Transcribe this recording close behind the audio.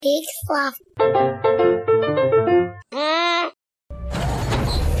Big fluff.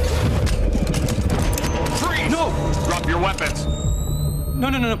 Freeze! No! Drop your weapons.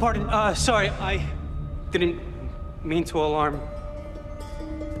 No, pardon. Sorry, I didn't mean to alarm.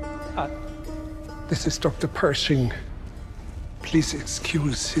 This is Dr. Pershing. Please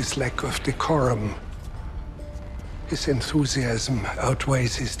excuse his lack of decorum. His enthusiasm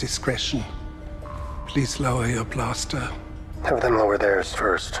outweighs his discretion. Please lower your blaster. Have them lower theirs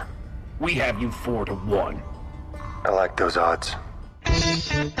first. We have you 4-1. I like those odds.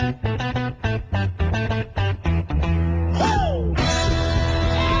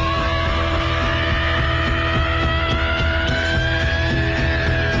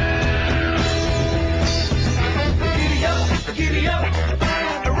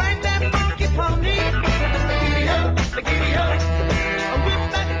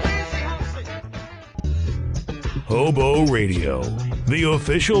 Hobo Radio, the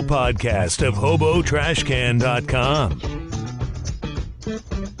official podcast of HoboTrashCan.com.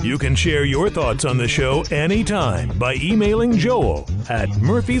 You can share your thoughts on the show anytime by emailing Joel at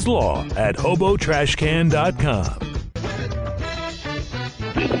murphyslaw@HoboTrashCan.com.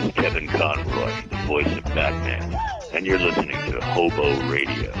 This is Kevin Conroy, the voice of Batman, and you're listening to Hobo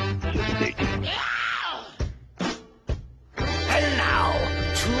Radio, so stay tuned. And now,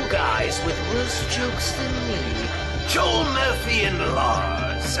 two guys with worse jokes than me, Joel Murphy and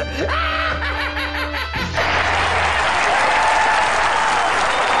Lars.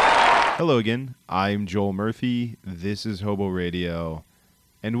 Hello again, I'm Joel Murphy, this is Hobo Radio,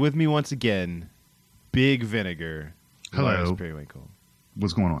 and with me once again, Big Vinegar. Hello. Lars Periwinkle.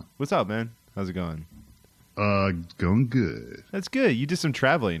 What's going on? What's up, man? How's it going? Going good. That's good. You did some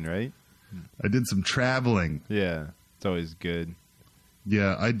traveling, right? I did some traveling. Yeah, it's always good.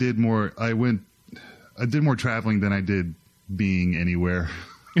 Yeah, I did more traveling than I did being anywhere.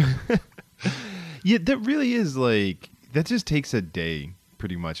 Yeah, that really is like, that just takes a day,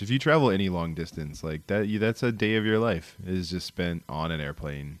 pretty much. If you travel any long distance, like that's a day of your life is just spent on an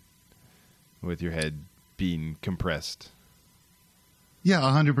airplane with your head being compressed. Yeah,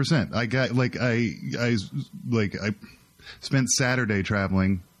 100%. I spent Saturday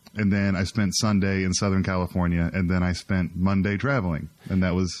traveling, and then I spent Sunday in Southern California, and then I spent Monday traveling, and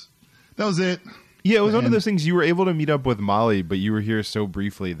that was it. Yeah, it was one of those things. You were able to meet up with Molly, but you were here so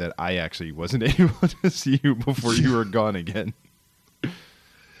briefly that I actually wasn't able to see you before you were gone again.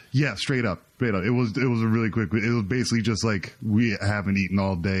 Yeah, straight up. It was a really quick. It was basically just like, we haven't eaten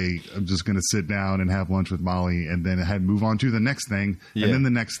all day. I'm just going to sit down and have lunch with Molly, and then I had to move on to the next thing, and then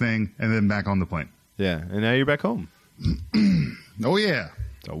the next thing, and then back on the plane. Yeah, and now you're back home. Oh yeah,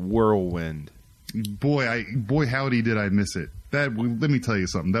 it's a whirlwind. Boy, howdy did I miss it. Let me tell you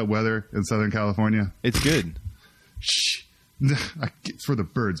something. That weather in Southern California, it's good. Shh. It's for the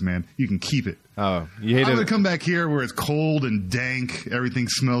birds, man. You can keep it. Oh, you hate it. I'm going to come back here where it's cold and dank. Everything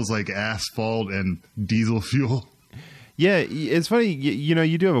smells like asphalt and diesel fuel. Yeah, it's funny.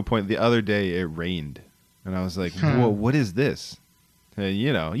 You do have a point. The other day it rained, and I was like, "Whoa, what is this?" And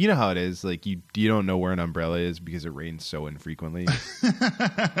you know how it is. Like you don't know where an umbrella is because it rains so infrequently.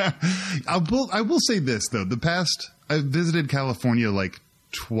 I will say this though. I visited California like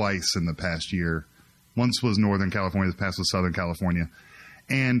twice in the past year. Once was Northern California, the past was Southern California.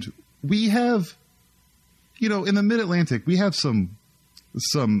 And we have, in the mid-Atlantic, we have some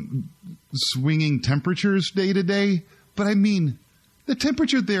swinging temperatures day to day. But I mean, the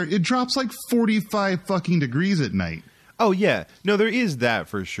temperature there, it drops like 45 fucking degrees at night. Oh, yeah. No, there is that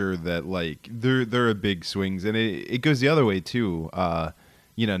for sure, that like there are big swings. And it goes the other way too. Now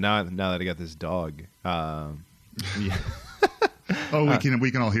that I got this dog. Yeah. Oh, we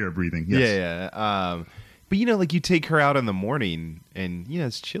can all hear it breathing. Yes. Yeah. But like you take her out in the morning, and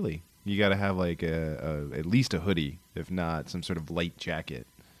it's chilly. You got to have like at least a hoodie, if not some sort of light jacket,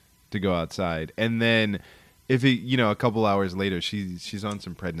 to go outside. And then if it, a couple hours later, she's on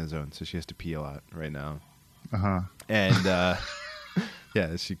some prednisone, so she has to pee a lot right now. And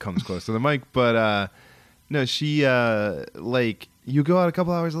yeah, she comes close to the mic, but no, she like. You go out a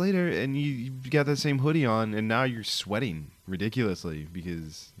couple hours later and you got that same hoodie on, and now you're sweating ridiculously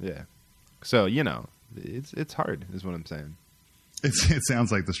because So it's hard, is what I'm saying. It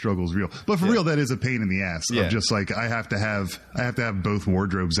sounds like the struggle is real, but for real, that is a pain in the ass. Of just like I have to have both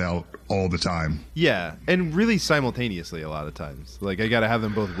wardrobes out all the time. Yeah, and really simultaneously a lot of times. Like I got to have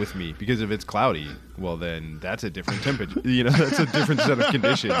them both with me because if it's cloudy, well then that's a different temperature. That's a different set of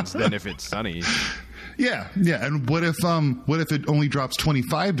conditions than if it's sunny. Yeah. And what if it only drops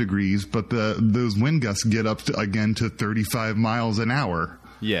 25 degrees, but those wind gusts get up to 35 miles an hour?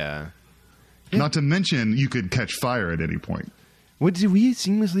 Yeah. Not to mention you could catch fire at any point. What did we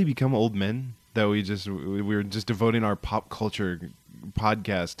seamlessly become old men? That we were just devoting our pop culture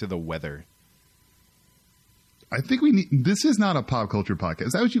podcast to the weather. I think this is not a pop culture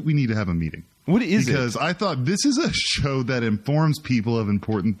podcast. We need to have a meeting. What is it? Because I thought this is a show that informs people of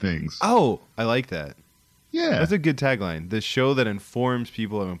important things. Oh, I like that. Yeah. That's a good tagline. The show that informs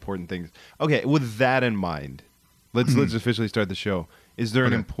people of important things. Okay, with that in mind, let's officially start the show. Is there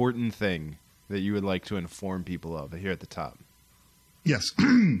an important thing that you would like to inform people of here at the top? Yes.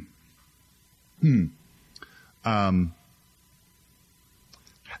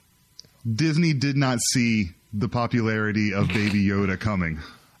 Disney did not see the popularity of Baby Yoda coming.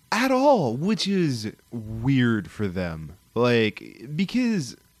 At all, which is weird for them. Like,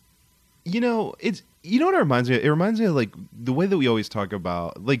 because, what it reminds me of? It reminds me of, like, the way that we always talk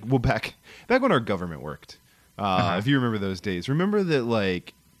about, like, well, back when our government worked. If you remember those days. Remember that,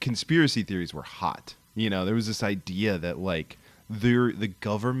 like, conspiracy theories were hot. There was this idea that, like, the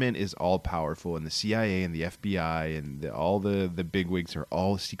government is all powerful, and the CIA and the FBI and all the bigwigs are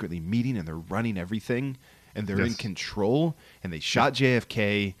all secretly meeting, and they're running everything, and they're in control, and they shot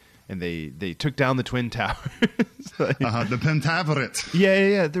JFK, and they took down the Twin Towers. Like, the Pentaverate.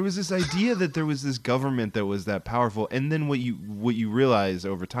 Yeah. There was this idea that there was this government that was that powerful, and then what you realize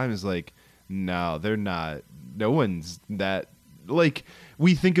over time is, like, no, they're not. No one's that. Like,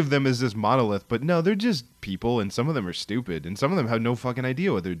 we think of them as this monolith, but no, they're just people, and some of them are stupid, and some of them have no fucking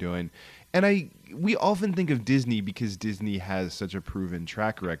idea what they're doing. And we often think of Disney, because Disney has such a proven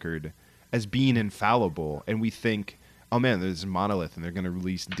track record, as being infallible, and we think, oh man, there's a monolith, and they're going to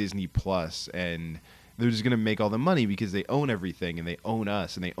release Disney Plus, and they're just going to make all the money because they own everything, and they own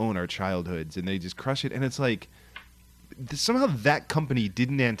us, and they own our childhoods, and they just crush it. And it's like, somehow that company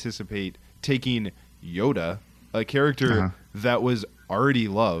didn't anticipate taking Yoda, a character that was already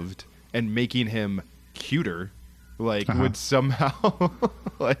loved, and making him cuter, like, would somehow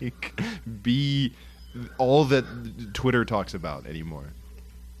like be all that Twitter talks about anymore.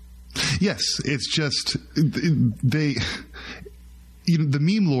 Yes, it's just the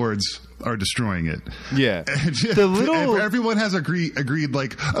meme lords are destroying it. Yeah, everyone has agreed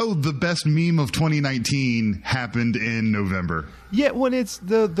like, oh, the best meme of 2019 happened in November. Yeah, when it's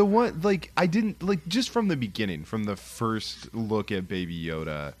the one, like, I didn't, like, just from the beginning, from the first look at Baby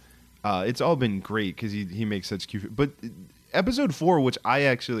Yoda, it's all been great because he makes such cute. But episode 4, which I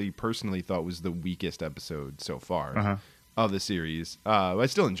actually personally thought was the weakest episode so far of the series, I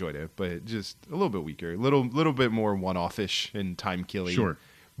still enjoyed it, but just a little bit weaker, a little bit more one-off-ish and time-killing. Sure.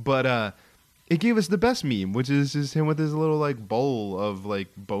 But it gave us the best meme, which is just him with his little, like, bowl of, like,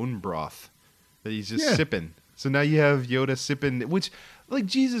 bone broth that he's just sipping. So now you have Yoda sipping, which, like,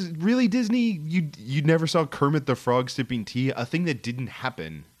 Jesus, really, Disney? You never saw Kermit the Frog sipping tea? A thing that didn't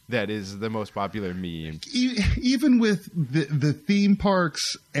happen. That is the most popular meme. Even with the theme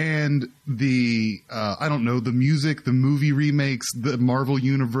parks and the the music, the movie remakes, the Marvel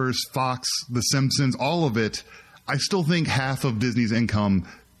Universe, Fox, The Simpsons, all of it, I still think half of Disney's income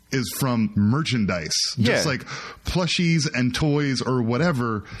is from merchandise, just like plushies and toys or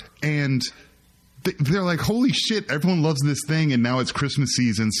whatever, and they're like, holy shit, everyone loves this thing, and now it's Christmas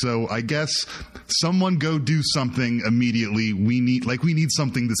season, so I guess someone go do something immediately. We need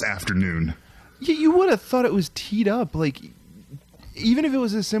something this afternoon. Yeah, you would have thought it was teed up. Like, even if it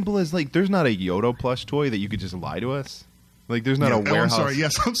was as simple as, like, there's not a Yoda plush toy that you could just lie to us. Like, there's not a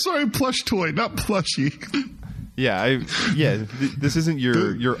warehouse. I'm sorry, plush toy, not plushie. This isn't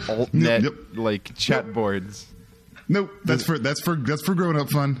your alt-net, like, chat boards. Nope, that's for grown-up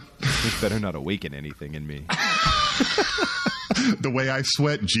fun. This better not awaken anything in me. The way I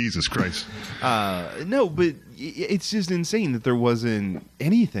sweat, Jesus Christ. No, but it's just insane that there wasn't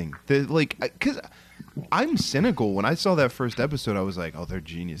anything that, like, because I'm cynical. When I saw that first episode, I was like, oh, they're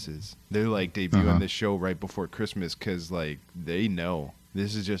geniuses. They're, like, debuting this show right before Christmas because, like, they know.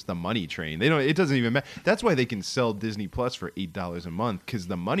 This is just the money train. It doesn't even matter. That's why they can sell Disney Plus for $8 a month, because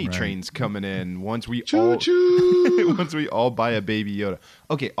the money train's coming in once we all buy a Baby Yoda.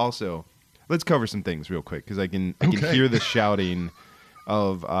 Okay. Also, let's cover some things real quick, because I can hear the shouting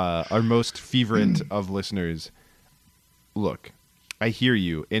of our most fervent of listeners. Look, I hear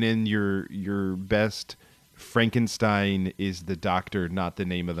you, and in your best Frankenstein is the doctor, not the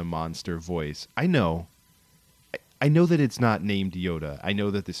name of the monster voice. I know that it's not named Yoda. I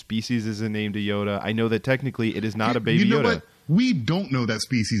know that the species isn't named Yoda. I know that technically it is not a Baby Yoda. What? We don't know that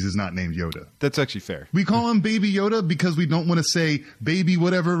species is not named Yoda. That's actually fair. We call him Baby Yoda because we don't want to say baby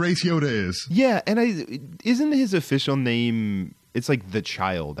whatever race Yoda is. Yeah, and isn't his official name... It's like the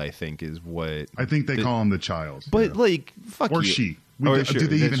child, I think, is what... I think they call him the child. But, like, fuck or you. She. Do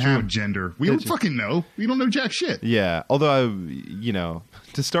they even have gender? We don't fucking know. We don't know jack shit. Yeah. Although,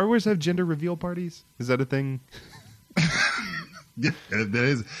 does Star Wars have gender reveal parties? Is that a thing? Yeah, that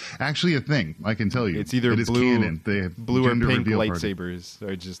is actually a thing. I can tell you. It's either canon. They have blue or pink lightsabers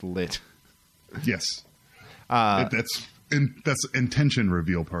are just lit. Yes. That's intention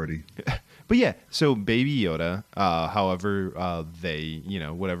reveal party. But yeah, so Baby Yoda, however they,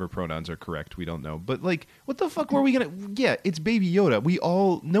 whatever pronouns are correct, we don't know. But like, what the fuck were we gonna? Yeah, it's Baby Yoda.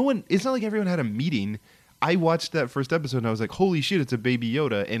 No one. It's not like everyone had a meeting. I watched that first episode and I was like, holy shit, it's a Baby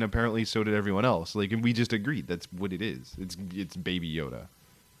Yoda, and apparently so did everyone else. Like, and we just agreed that's what it is. It's Baby Yoda.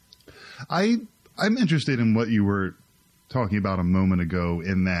 I'm interested in what you were talking about a moment ago,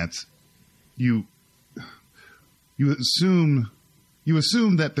 in that you assume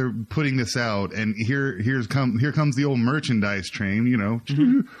that they're putting this out, and here comes the old merchandise train,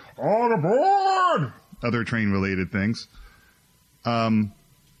 on aboard, other train related things.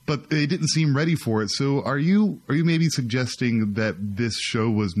 But they didn't seem ready for it. So are you maybe suggesting that this show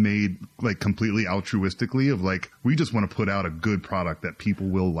was made like completely altruistically, of like, we just want to put out a good product that people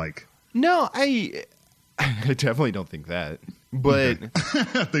will like? No, I definitely don't think that. But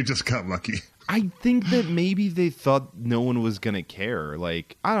they just got lucky. I think that maybe they thought no one was going to care.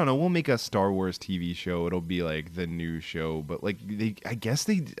 Like, I don't know, we'll make a Star Wars TV show. It'll be like the new show. But like,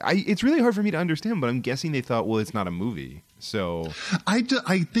 it's really hard for me to understand, but I'm guessing they thought, well, it's not a movie. So I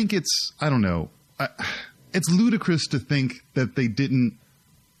think I don't know. It's ludicrous to think that they didn't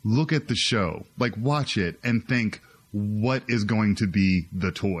look at the show, like watch it and think, what is going to be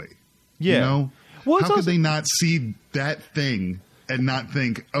the toy? Yeah. Well, how could they not see that thing and not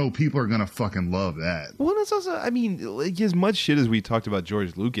think, oh, people are going to fucking love that? Well, it's also, I mean, like, as much shit as we talked about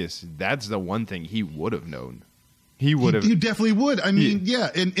George Lucas, that's the one thing he would have known. He would have. He definitely would. I mean, yeah.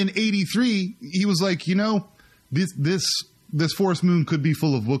 In 83, he was like, this forest moon could be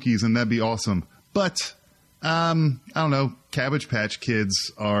full of Wookiees and that'd be awesome. But, I don't know, Cabbage Patch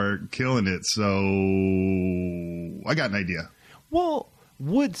Kids are killing it. So I got an idea. Well,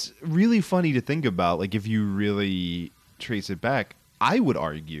 what's really funny to think about, like, if you really trace it back, I would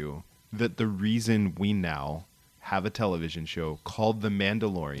argue that the reason we now have a television show called The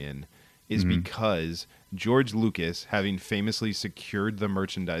Mandalorian is because George Lucas, having famously secured the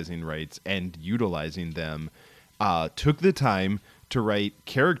merchandising rights and utilizing them, took the time to write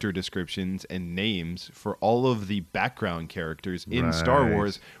character descriptions and names for all of the background characters in Star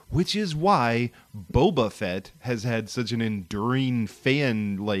Wars, which is why Boba Fett has had such an enduring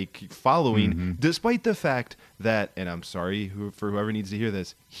fan following, despite the fact that, and I'm sorry for whoever needs to hear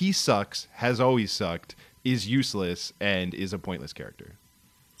this, he sucks, has always sucked, is useless, and is a pointless character.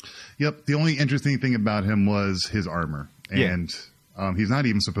 Yep. The only interesting thing about him was his armor, and he's not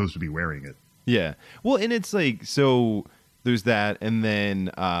even supposed to be wearing it. Yeah. Well, and it's like, so there's that, and then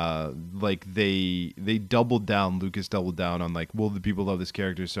they doubled down, Lucas doubled down on like, well, the people love this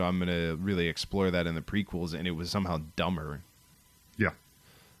character, so I'm going to really explore that in the prequels, and it was somehow dumber. Yeah.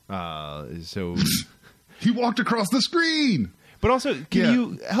 So he walked across the screen. But also, can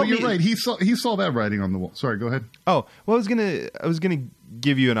you help me? You're right. He saw that writing on the wall. Sorry, go ahead. Oh, well, I was gonna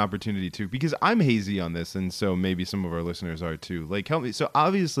give you an opportunity too, because I'm hazy on this, and so maybe some of our listeners are too. Like, help me. So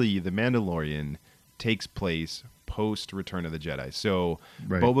obviously, The Mandalorian takes place post Return of the Jedi. So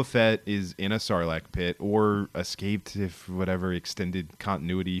Boba Fett is in a Sarlacc pit or escaped, if whatever extended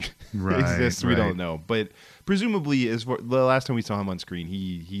continuity exists. We don't know, but presumably, as for the last time we saw him on screen,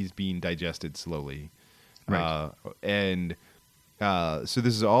 he's being digested slowly, so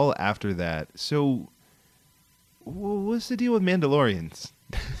this is all after that. So what's the deal with Mandalorians?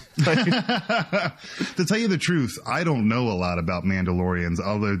 To tell you the truth, I don't know a lot about Mandalorians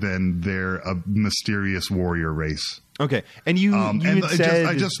other than they're a mysterious warrior race. Okay, and you had said...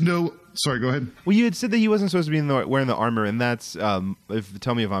 I just know... Sorry, go ahead. Well, you had said that he wasn't supposed to be wearing the armor, and that's...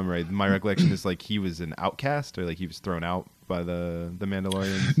 tell me if I'm right. My recollection is like he was an outcast, or like he was thrown out by the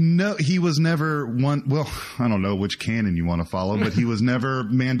Mandalorians. No, he was never one... Well, I don't know which canon you want to follow, but he was never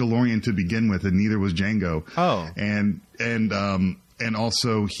Mandalorian to begin with, and neither was Jango. Oh. And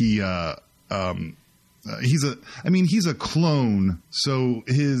also he's a clone, so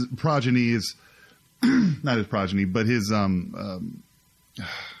his progeny is not his progeny, but his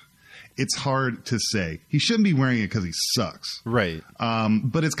it's hard to say. He shouldn't be wearing it because he sucks, right?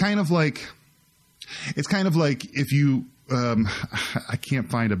 But it's kind of like if you I can't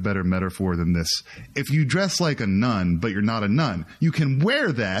find a better metaphor than this. If you dress like a nun, but you're not a nun, you can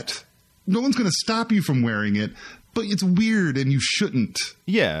wear that. No one's going to stop you from wearing it. But it's weird, and you shouldn't.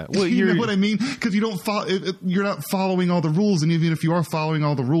 Yeah, well, you know what I mean? Because you're not following all the rules, and even if you are following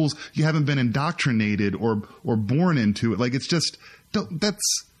all the rules, you haven't been indoctrinated or born into it. Like, it's just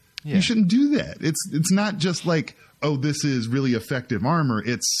you shouldn't do that. It's not just like, oh, this is really effective armor.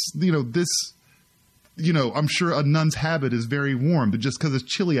 It's, I'm sure a nun's habit is very warm, but just because it's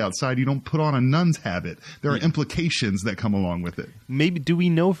chilly outside, you don't put on a nun's habit. There are implications that come along with it. Maybe, do we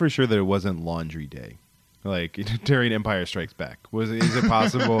know for sure that it wasn't laundry day? Like during Empire Strikes Back, is it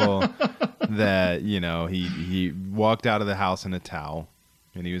possible that he walked out of the house in a towel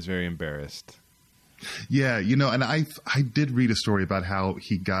and he was very embarrassed? Yeah, and I did read a story about how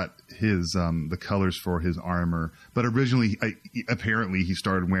he got his the colors for his armor, but originally apparently he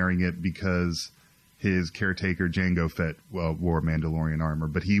started wearing it because his caretaker Jango Fett wore Mandalorian armor,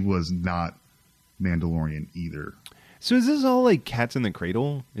 but he was not Mandalorian either. So is this all like Cats in the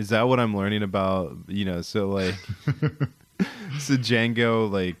Cradle? Is that what I'm learning about? So like, so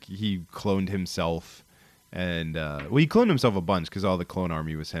Django, like he cloned himself, and he cloned himself a bunch because all the clone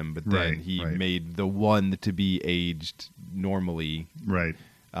army was him. But then he made the one to be aged normally, right?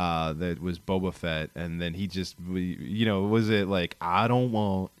 That was Boba Fett, and then he just, was it like, I don't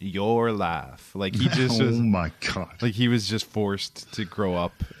want your life? Like he just was, oh my god! Like he was just forced to grow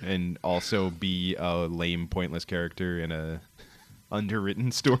up and also be a lame, pointless character in a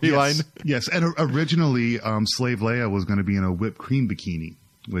underwritten storyline. Yes, and originally, Slave Leia was going to be in a whipped cream bikini,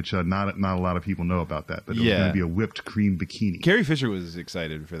 which not a lot of people know about that, but it was going to be a whipped cream bikini. Carrie Fisher was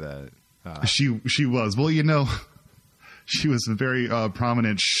excited for that. She was. Well, she was a very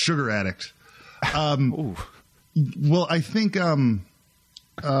prominent sugar addict. Well, I think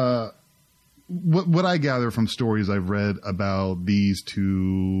what I gather from stories I've read about these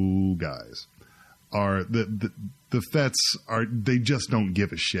two guys are the Fetts they just don't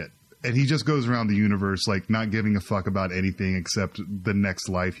give a shit. And he just goes around the universe like not giving a fuck about anything except the next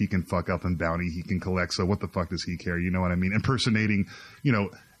life he can fuck up and bounty he can collect. So what the fuck does he care? You know what I mean? Impersonating a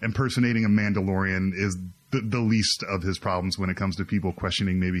Mandalorian is the least of his problems when it comes to people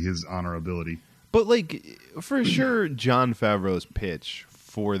questioning maybe his honorability. But like for sure, Jon Favreau's pitch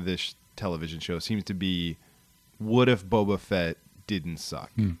for this television show seems to be, what if Boba Fett didn't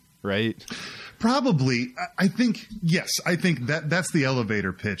suck? Right? Probably. I think, yes, I think that's the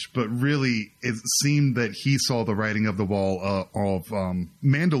elevator pitch, but really it seemed that he saw the writing of the wall of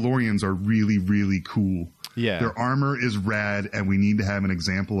Mandalorians are really, really cool. Yeah. Their armor is rad, and we need to have an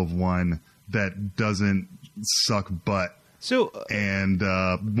example of one that doesn't suck butt and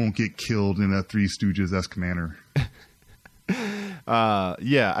won't get killed in a Three Stooges-esque manner.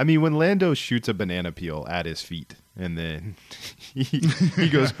 Yeah, I mean, when Lando shoots a banana peel at his feet, and then he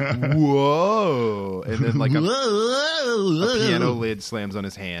goes, whoa, and then like a piano lid slams on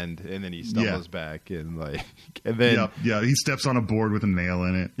his hand, and then he stumbles back, and then he steps on a board with a nail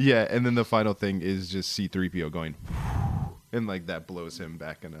in it. Yeah, and then the final thing is just C-3PO going, and like that blows him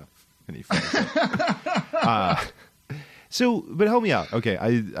back enough, and he falls. So, but help me out. Okay,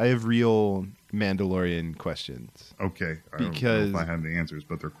 I have real Mandalorian questions. Okay, I don't know if I have the answers,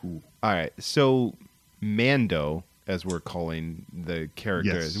 but they're cool. All right, so Mando, as we're calling the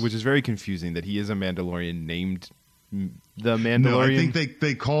character, which is very confusing that he is a Mandalorian named the Mandalorian. No, I think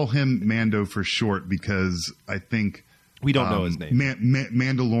they call him Mando for short because I think we don't know his name.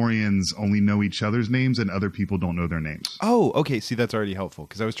 Mandalorians only know each other's names, and other people don't know their names. Oh, okay. See, that's already helpful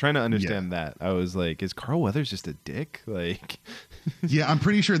because I was trying to understand that. I was like, is Carl Weathers just a dick? Like, yeah, I'm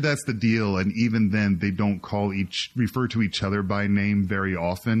pretty sure that's the deal. And even then, they don't refer to each other by name very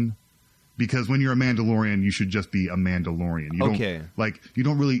often. Because when you're a Mandalorian, you should just be a Mandalorian.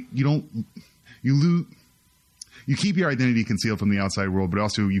 You keep your identity concealed from the outside world, but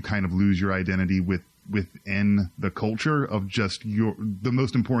also you kind of lose your identity within the culture of just the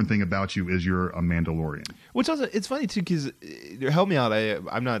most important thing about you is you're a Mandalorian. Which also, it's funny too, because help me out.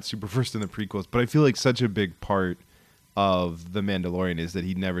 I'm not super versed in the prequels, but I feel like such a big part of the Mandalorian is that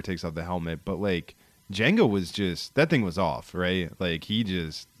he never takes off the helmet. But like Jango was just, that thing was off, right? Like he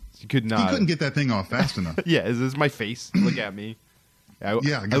couldn't get that thing off fast enough. Yeah, is this my face? Look at me.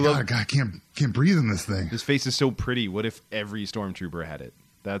 God, I can't breathe in this thing. His face is so pretty. What if every stormtrooper had it?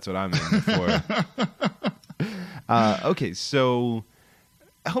 That's what I'm in for. Okay, so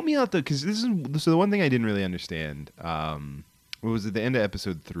help me out though, because the one thing I didn't really understand. Was at the end of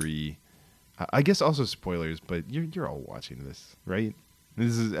episode 3. I guess also spoilers, but you're all watching this, right?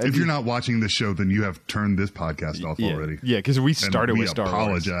 If you're not watching this show, then you have turned this podcast off already. Yeah, because we started with Star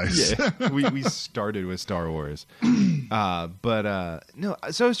Wars. Yeah, we started with Star Wars. But no,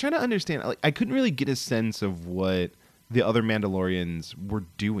 so I was trying to understand. Like, I couldn't really get a sense of what the other Mandalorians were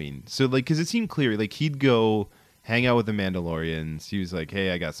doing. So, like, because it seemed clear, like, he'd go hang out with the Mandalorians. He was like,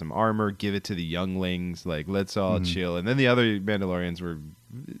 hey, I got some armor. Give it to the younglings. Like, let's all chill. And then the other Mandalorians were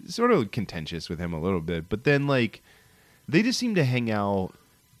sort of contentious with him a little bit. But then, like, they just seem to hang out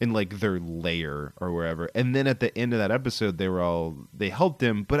in like their lair or wherever. And then at the end of that episode, they helped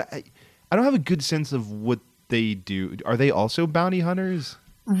him, but I don't have a good sense of what they do. Are they also bounty hunters?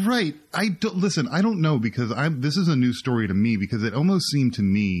 Right. I don't know, because this is a new story to me, because it almost seemed to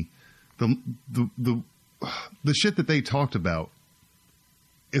me the shit that they talked about,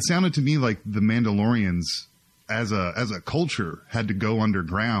 it sounded to me like the Mandalorians as a culture had to go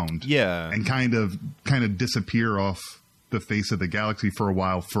underground, and kind of disappear off the face of the galaxy for a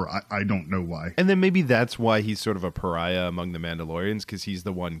while, for I don't know why. And then maybe that's why he's sort of a pariah among the Mandalorians, because he's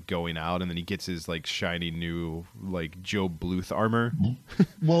the one going out, and then he gets his like shiny new like Joe Bluth armor.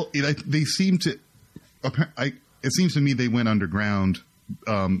 Well, they seem to. It seems to me they went underground.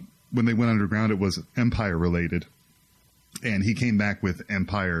 When they went underground, it was Empire related, and he came back with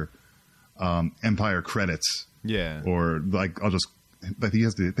Empire credits. Yeah, or like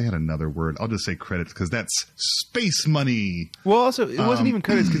they had another word. I'll just say credits, because that's space money. Well, also it wasn't even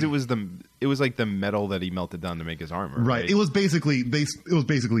credits, because it was like the metal that he melted down to make his armor. Right. It was basically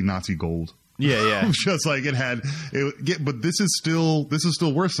Nazi gold. Yeah. Just like but this is still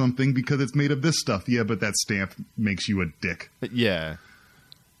worth something because it's made of this stuff. Yeah, but that stamp makes you a dick. Yeah.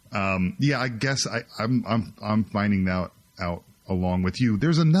 Yeah. I guess I'm finding that out along with you.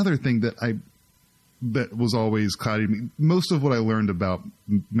 There's another thing that was always clouding me. Most of what I learned about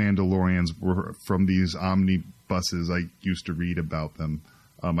Mandalorians were from these omnibuses I used to read about them.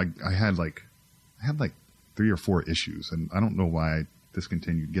 I had like 3 or 4 issues, and I don't know why I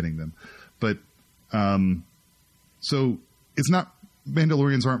discontinued getting them. But so it's not,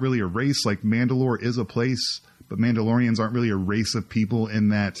 Mandalorians aren't really a race. Like, Mandalore is a place, but Mandalorians aren't really a race of people, in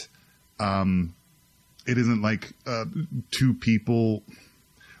that it isn't like 2 people.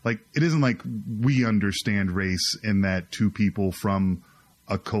 Like, it isn't like we understand race in that 2 people from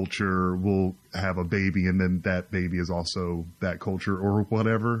a culture will have a baby, and then that baby is also that culture or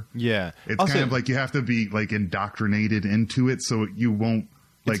whatever. Yeah. It's also kind of like you have to be like indoctrinated into it, so you won't,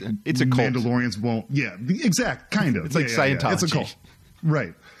 like, it's a cult. Mandalorians won't. Yeah, exact kind of. It's like Scientology. Yeah. It's a cult,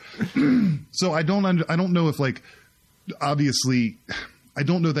 right? So I don't know if, like, obviously, I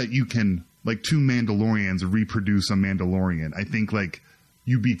don't know that you can, like, 2 Mandalorians reproduce a Mandalorian. I think, like,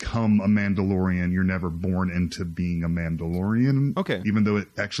 you become a Mandalorian. You're never born into being a Mandalorian. Okay. Even though it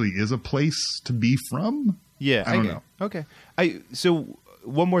actually is a place to be from. Yeah. I don't know. Okay. So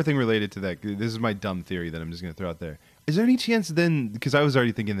one more thing related to that. This is my dumb theory that I'm just going to throw out there. Is there any chance then, because I was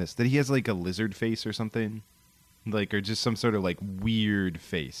already thinking this, that he has like a lizard face or something? Like, or just some sort of like weird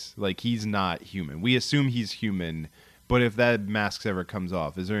face. Like, he's not human. We assume he's human, but if that mask ever comes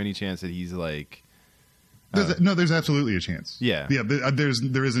off, is there any chance that he's like... There's absolutely a chance. Yeah. Yeah. There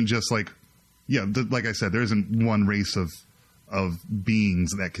isn't just like, like I said, there isn't one race of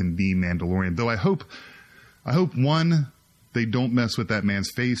beings that can be Mandalorian. Though I hope one, they don't mess with that man's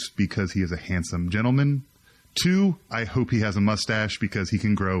face because he is a handsome gentleman. 2, I hope he has a mustache because he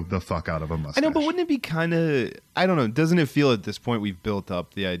can grow the fuck out of a mustache. I know, but wouldn't it be kind of, I don't know, doesn't it feel at this point we've built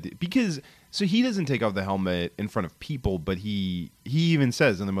up the idea? Because, so he doesn't take off the helmet in front of people, but he even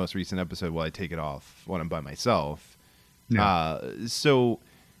says in the most recent episode, well, I take it off when I'm by myself. Yeah. So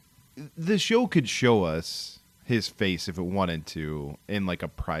the show could show us his face if it wanted to in like a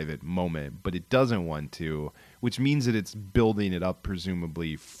private moment, but it doesn't want to, which means that it's building it up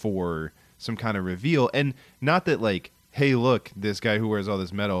presumably for some kind of reveal. And not that like, hey, look, this guy who wears all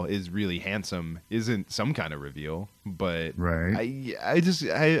this metal is really handsome isn't some kind of reveal, but right. I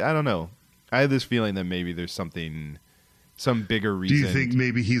don't know. I have this feeling that maybe there's some bigger reason. Do you think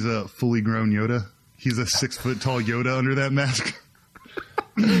maybe he's a fully grown Yoda? He's a 6 foot tall Yoda under that mask.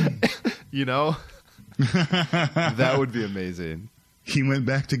 You know, that would be amazing. He went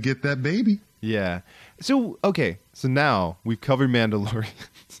back to get that baby. Yeah. So, okay. So now we've covered Mandalorians.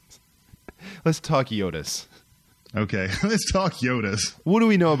 Let's talk Yodas. Okay. Let's talk Yodas. What do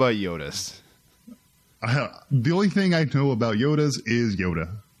we know about Yodas? The only thing I know about Yodas is Yoda.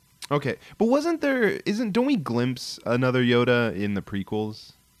 Okay. But don't we glimpse another Yoda in the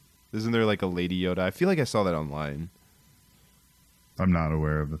prequels? Isn't there like a lady Yoda? I feel like I saw that online. I'm not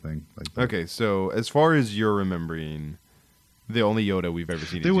aware of the thing like that. Okay, so as far as you're remembering, the only Yoda we've ever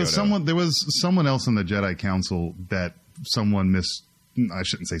seen there is Yoda. There was someone else in the Jedi Council that someone missed. I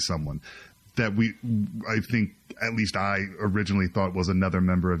shouldn't say someone. That I think, at least I originally thought was another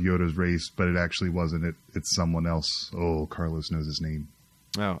member of Yoda's race, but it actually wasn't. It's someone else. Oh, Carlos knows his name.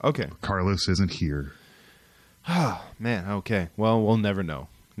 Oh, okay. Carlos isn't here. Oh, man, okay. Well, we'll never know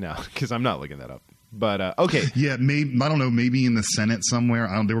now, because I'm not looking that up. But okay, Yeah, maybe I don't know. Maybe in the Senate somewhere.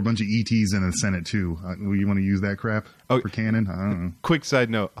 There were a bunch of ETs in the Senate too. You want to use that crap for canon? I don't know. quick side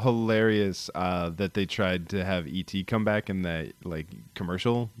note: hilarious that they tried to have ET come back in that like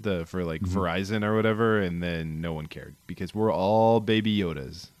commercial for like Verizon or whatever, and then no one cared because we're all baby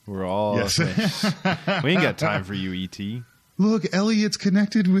Yodas. We're all Yes. we ain't got time for you, ET. Look, Elliot's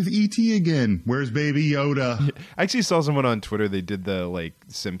connected with ET again. Where's Baby Yoda? I actually saw someone on Twitter. They did the like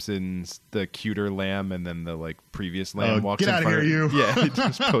Simpsons, the cuter lamb, and then the like previous lamb walks get in out of front here, you! Yeah, it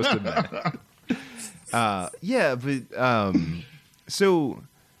just posted that. Yeah, but so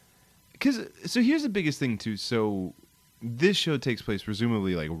here's the biggest thing too. So this show takes place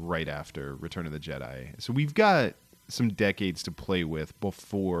presumably like right after Return of the Jedi. So we've got some decades to play with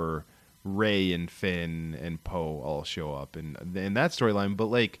before Rey and Finn and Poe all show up in that storyline. But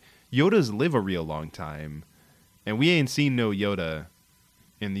like Yodas live a real long time, and we ain't seen no Yoda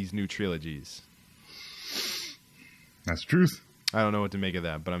in these new trilogies. That's truth. I don't know what to make of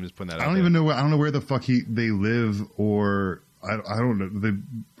that, but I'm just putting that out I don't there. even know. I don't know where the fuck they live, or I don't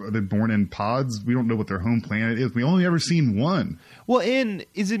know. Are they born in pods? We don't know what their home planet is. We only ever seen one. Well, and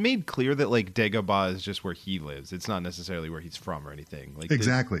is it made clear that like Dagobah is just where he lives? It's not necessarily where he's from or anything. Like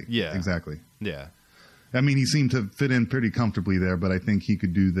Exactly. Yeah. Exactly. Yeah. I mean, he seemed to fit in pretty comfortably there, but I think he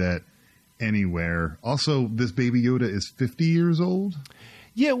could do that anywhere. Also, this Baby Yoda is 50 years old.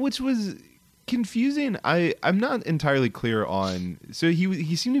 Yeah, which was confusing. I'm not entirely clear on. So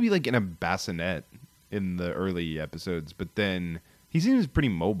he seemed to be like in a bassinet in the early episodes, but then he seems pretty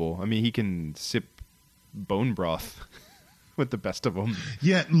mobile. I mean, he can sip bone broth with the best of them.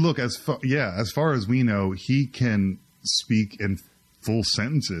 Yeah, look, as far as we know, he can speak in full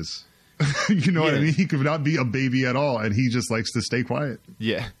sentences. You know what I mean? He could not be a baby at all, and he just likes to stay quiet.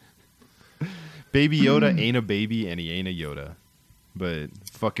 Yeah. Baby Yoda ain't a baby, and he ain't a Yoda. But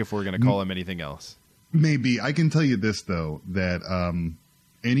fuck if we're going to call him anything else. Maybe. I can tell you this, though, that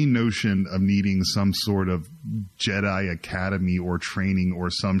any notion of needing some sort of Jedi Academy or training or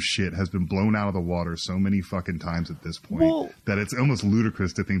some shit has been blown out of the water so many fucking times at this point that it's almost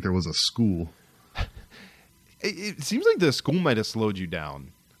ludicrous to think there was a school. It seems like the school might have slowed you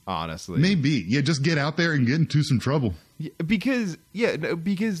down, honestly. Maybe. Yeah, just get out there and get into some trouble. Because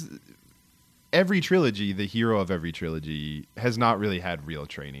every trilogy, the hero of every trilogy, has not really had real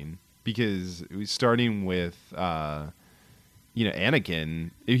training. Because starting with,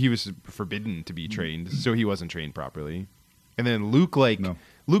 Anakin, he was forbidden to be trained, so he wasn't trained properly. And then Luke,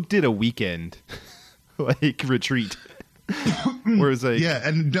 Luke did a weekend, retreat. Where it's like... Yeah,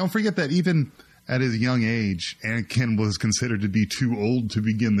 and don't forget that even at his young age, Anakin was considered to be too old to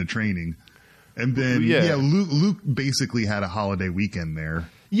begin the training. And then, Luke basically had a holiday weekend there.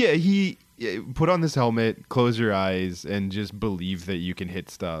 Yeah, he put on this helmet, close your eyes, and just believe that you can hit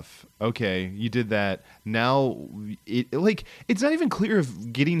stuff. Okay, you did that. Now, it's not even clear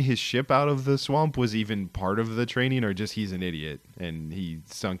if getting his ship out of the swamp was even part of the training, or just he's an idiot and he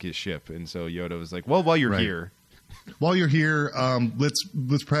sunk his ship. And so Yoda was like, "Well, while you're here,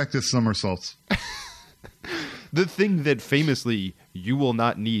 let's practice somersaults." The thing that famously you will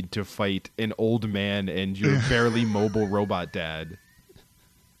not need to fight an old man and your barely mobile robot dad.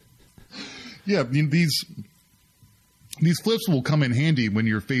 Yeah, I mean, these flips will come in handy when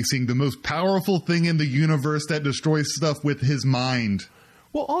you're facing the most powerful thing in the universe that destroys stuff with his mind.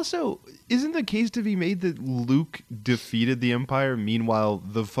 Well, also, isn't the case to be made that Luke defeated the Empire? Meanwhile,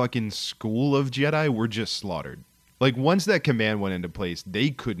 the fucking school of Jedi were just slaughtered. Like, once that command went into place,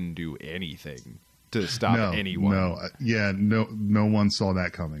 they couldn't do anything to stop anyone. No one saw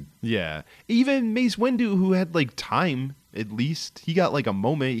that coming. Yeah. Even Mace Windu, who had, time, at least, he got, a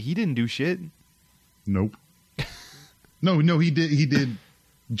moment. He didn't do shit. Nope. No, he did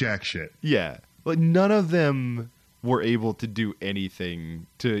jack shit. Yeah. None of them were able to do anything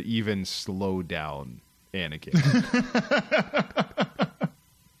to even slow down Anakin.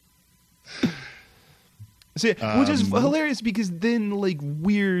 Which is hilarious because then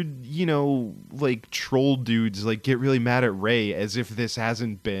weird, troll dudes get really mad at Rey as if this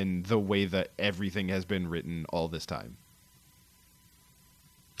hasn't been the way that everything has been written all this time.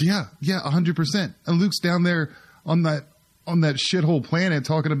 Yeah, 100%. And Luke's down there on that shithole planet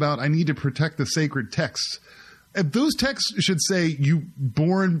talking about, I need to protect the sacred texts. If those texts should say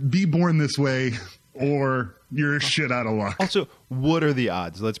be born this way, or you're shit out of luck. Also, what are the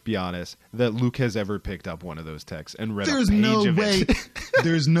odds, let's be honest, that Luke has ever picked up one of those texts and read There's a page no of way. it?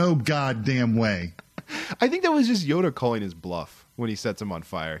 There's no goddamn way. I think that was just Yoda calling his bluff when he sets him on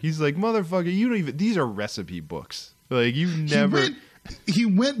fire. He's like, motherfucker, you don't even... These are recipe books. You've never... He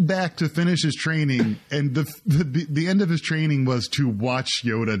went back to finish his training, and the end of his training was to watch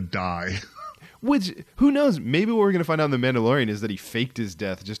Yoda die. Which, who knows? Maybe what we're going to find out in The Mandalorian is that he faked his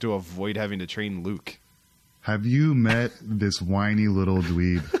death just to avoid having to train Luke. Have you met this whiny little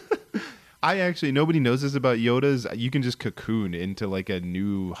dweeb? Nobody knows this about Yodas. You can just cocoon into like a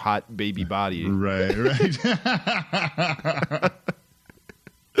new hot baby body. Right.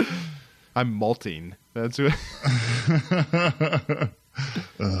 I'm malting. That's what.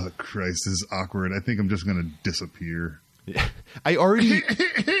 Oh, Christ, this is awkward. I think I'm just going to disappear. Yeah.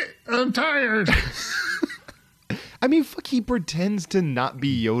 I'm tired. I mean, fuck, he pretends to not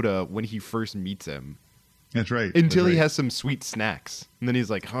be Yoda when he first meets him. That's right. Until he has some sweet snacks. And then he's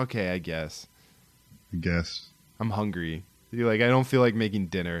like, okay, I guess. I'm hungry. You're like, I don't feel like making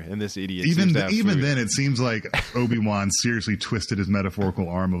dinner. And this idiot even then, it seems like Obi-Wan seriously twisted his metaphorical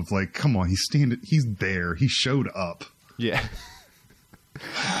arm of like, come on, he's there. He showed up. Yeah.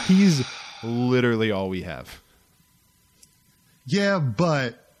 He's literally all we have. Yeah,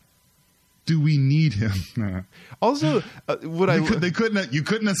 but do we need him? Also, you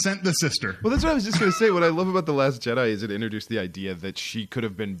couldn't have sent the sister. Well, that's what I was just going to say. What I love about The Last Jedi is it introduced the idea that she could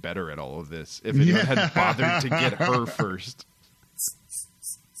have been better at all of this if anyone had bothered to get her first.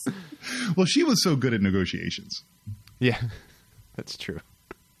 Well, she was so good at negotiations. Yeah, that's true.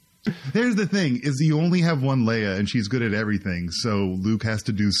 Here's the thing, is you only have one Leia, and she's good at everything, so Luke has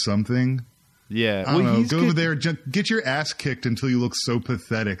to do something. Yeah. I don't know, go over there, get your ass kicked until you look so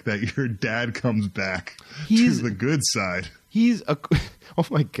pathetic that your dad comes back to the good side. Oh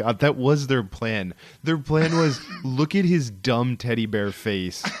my God, that was their plan. Their plan was, look at his dumb teddy bear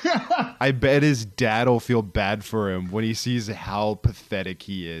face. I bet his dad will feel bad for him when he sees how pathetic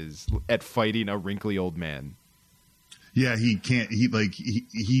he is at fighting a wrinkly old man. Yeah, he can't.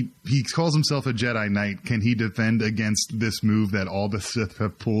 He calls himself a Jedi Knight. Can he defend against this move that all the Sith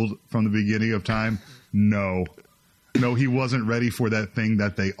have pulled from the beginning of time? No, he wasn't ready for that thing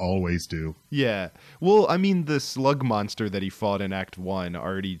that they always do. Yeah. Well, I mean, the slug monster that he fought in Act 1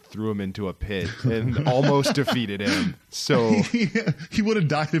 already threw him into a pit and almost defeated him. So he would have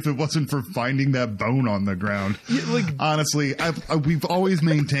died if it wasn't for finding that bone on the ground. Yeah, honestly, we've always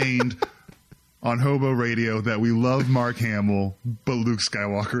maintained on Hobo Radio that we love Mark Hamill, but Luke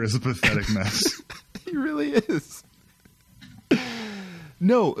Skywalker is a pathetic mess. He really is.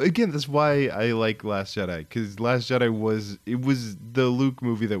 No, again, that's why I like Last Jedi, because Last Jedi was the Luke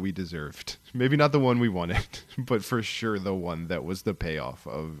movie that we deserved. Maybe not the one we wanted, but for sure the one that was the payoff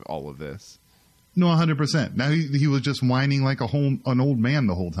of all of this. No, 100%. Now he was just whining like an old man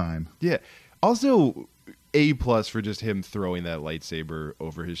the whole time. Yeah. Also, A+ for just him throwing that lightsaber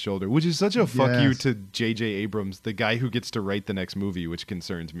over his shoulder, which is such a fuck you to J.J. Abrams, the guy who gets to write the next movie, which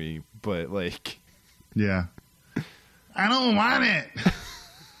concerns me. But like, yeah, I don't want it.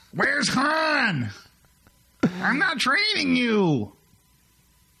 Where's Han? I'm not training you.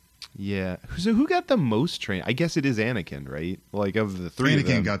 Yeah. So who got the most training? I guess it is Anakin, right? Like of the three.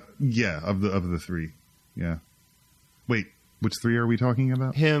 Anakin got of the three. Yeah. Wait. Which three are we talking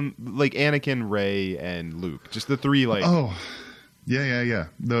about? Him, like Anakin, Rey, and Luke. Just the three, like. Oh, yeah.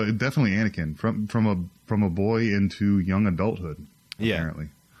 No, definitely Anakin from a boy into young adulthood. Apparently.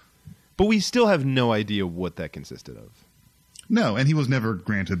 But we still have no idea what that consisted of. No, and he was never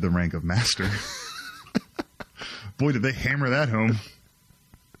granted the rank of master. Boy, did they hammer that home.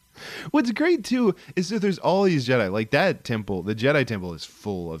 What's great too is that there's all these Jedi. Like that temple, the Jedi temple is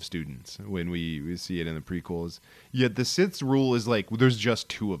full of students when we see it in the prequels. Yet the Sith's rule is like there's just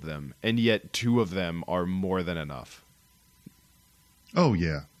 2 of them, and yet 2 of them are more than enough. Oh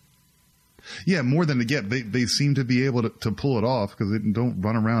yeah, more than they seem to be able to pull it off because they don't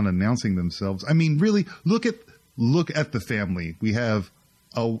run around announcing themselves. I mean, really, look at the family. We have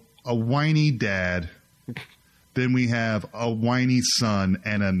a whiny dad, then we have a whiny son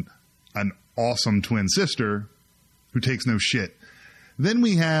and an awesome twin sister who takes no shit. Then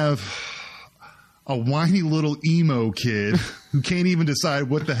we have a whiny little emo kid who can't even decide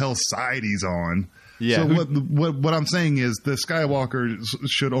what the hell side he's on. Yeah. So what I'm saying is the Skywalkers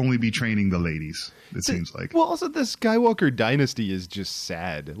should only be training the ladies. It seems like. Well, also the Skywalker dynasty is just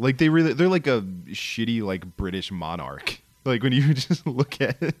sad. Like they're like a shitty like British monarch. Like when you just look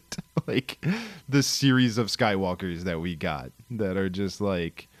at it, like the series of Skywalkers that we got that are just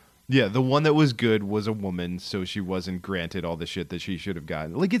like, yeah, the one that was good was a woman, so she wasn't granted all the shit that she should have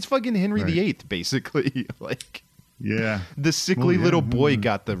gotten. Like it's fucking Henry VIII, basically. Like, yeah, the sickly little boy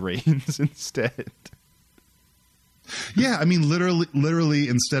got the reins instead. Yeah, I mean, literally,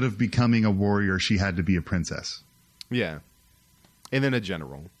 instead of becoming a warrior, she had to be a princess. Yeah, and then a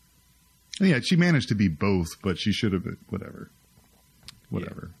general. Yeah, she managed to be both, but she should have been whatever. Yeah.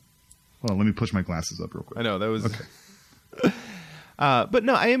 Well, let me push my glasses up real quick. I know that was. Okay. But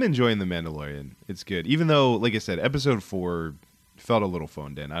no, I am enjoying The Mandalorian. It's good. Even though, like I said, episode 4 felt a little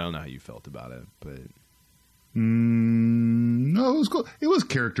phoned in. I don't know how you felt about it, but... No, it was cool. It was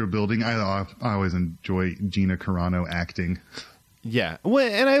character building. I always enjoy Gina Carano acting. Yeah. Well,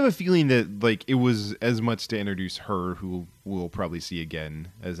 and I have a feeling that like it was as much to introduce her, who we'll probably see again,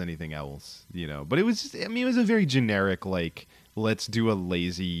 as anything else, you know. But it was just, I mean, it was a very generic, like, let's do a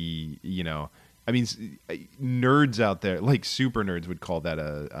lazy, you know... I mean, nerds out there, like super nerds, would call that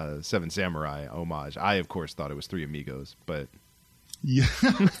a Seven Samurai homage. I, of course, thought it was Three Amigos, but... Yeah,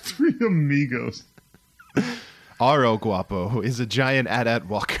 Three Amigos. Aro Guapo is a giant AT-AT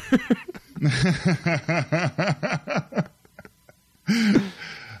walker.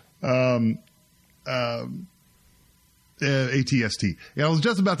 ATST. Yeah, I was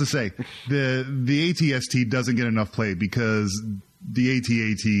just about to say the ATST doesn't get enough play because the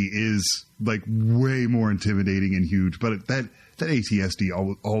AT-AT is like way more intimidating and huge, but that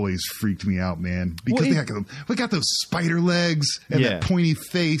ATST always freaked me out, man, because we got those spider legs and that pointy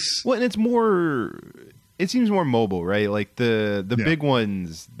face. Well, and it seems more mobile, right? Like the big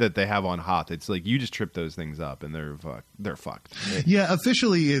ones that they have on Hoth, it's like you just trip those things up and they're fucked. Yeah,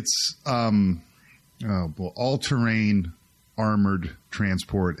 officially it's all-terrain armored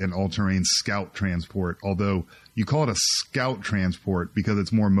transport and all-terrain scout transport, although you call it a scout transport because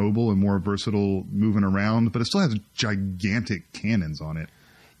it's more mobile and more versatile moving around, but it still has gigantic cannons on it.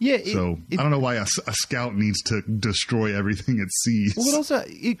 Yeah. I don't know why a scout needs to destroy everything it sees. Well, also,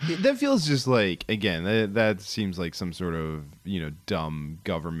 that feels just like, again, that seems like some sort of, you know, dumb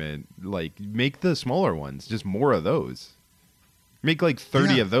government, like, make the smaller ones, just more of those. Make like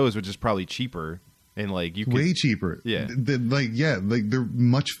 30 of those, which is probably cheaper. And like you could, way cheaper. Yeah. They're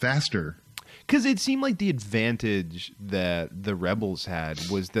much faster. Because it seemed like the advantage that the rebels had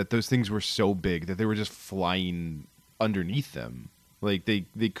was that those things were so big that they were just flying underneath them. Like they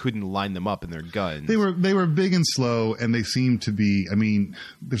couldn't line them up in their guns. They were big and slow, and they seemed to be. I mean,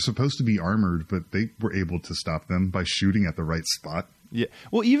 they're supposed to be armored, but they were able to stop them by shooting at the right spot. Yeah.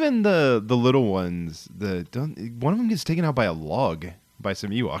 Well, even the little ones, one of them gets taken out by a log by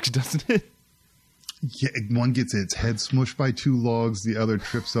some Ewoks, doesn't it? Yeah, one gets its head smushed by 2 logs. The other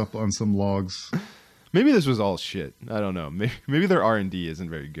trips up on some logs. Maybe this was all shit. I don't know. Maybe their R&D isn't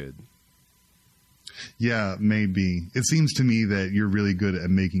very good. Yeah, maybe. It seems to me that you're really good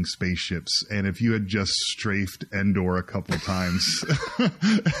at making spaceships, and if you had just strafed Endor a couple times,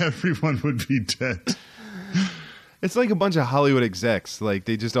 everyone would be dead. It's like a bunch of Hollywood execs. Like,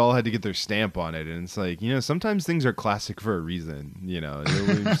 they just all had to get their stamp on it. And it's like, you know, sometimes things are classic for a reason. You know,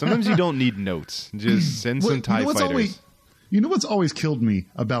 sometimes you don't need notes. Just send some TIE fighters. You know what's always killed me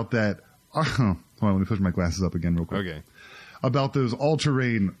about that? Hold on, let me push my glasses up again real quick. Okay. About those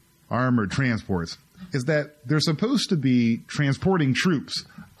all-terrain armored transports is that they're supposed to be transporting troops.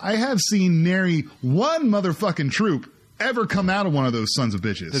 I have seen nary one motherfucking troop ever come out of one of those sons of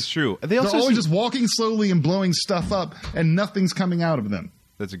bitches. That's true. They're always just walking slowly and blowing stuff up, and nothing's coming out of them.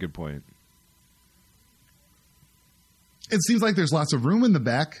 That's a good point. It seems like there's lots of room in the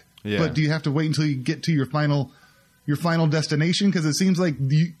back, but do you have to wait until you get to your final destination? Because it seems like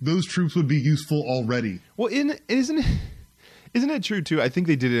those troops would be useful already. Well, isn't it true too? I think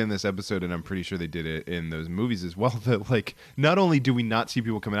they did it in this episode, and I'm pretty sure they did it in those movies as well. That like, not only do we not see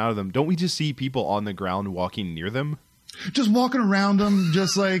people coming out of them, don't we just see people on the ground walking near them? Just walking around them,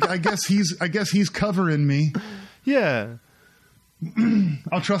 just like I guess he's covering me. Yeah,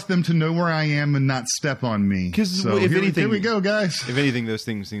 I'll trust them to know where I am and not step on me. Because here we go, guys. If anything, those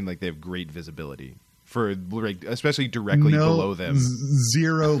things seem like they have great visibility for, like, especially directly below them.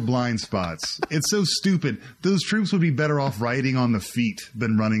 Zero blind spots. It's so stupid. Those troops would be better off riding on the feet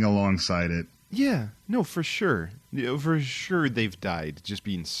than running alongside it. Yeah, no, for sure. For sure, they've died just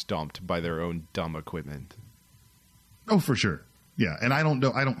being stomped by their own dumb equipment. Oh, for sure. Yeah, and I don't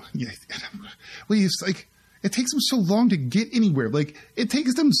know. Yeah. Well, it's like it takes them so long to get anywhere. Like it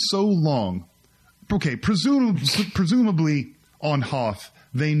takes them so long. Okay, presumably on Hoth,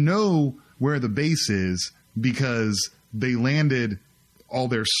 they know where the base is because they landed all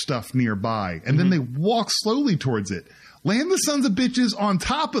their stuff nearby, and then they walk slowly towards it. Land the sons of bitches on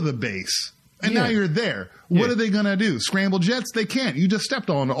top of the base, and now you're there. What are they gonna do? Scramble jets? They can't. You just stepped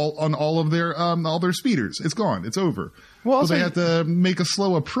on all of their speeders. It's gone. It's over. Well, also, so they have to make a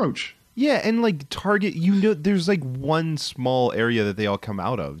slow approach. Yeah, and like target. There's like one small area that they all come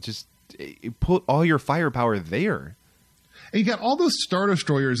out of. Just put all your firepower there. And you got all those Star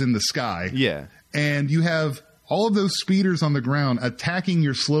Destroyers in the sky. Yeah, and you have all of those speeders on the ground attacking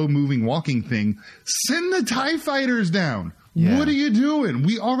your slow-moving walking thing. Send the TIE fighters down. Yeah. What are you doing?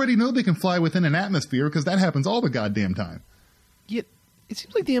 We already know they can fly within an atmosphere because that happens all the goddamn time. Yet it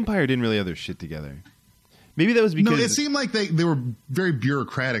seems like the Empire didn't really have their shit together. Maybe that was because... No, it seemed like they were very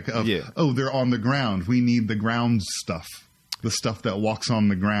bureaucratic of, they're on the ground. We need the ground stuff. The stuff that walks on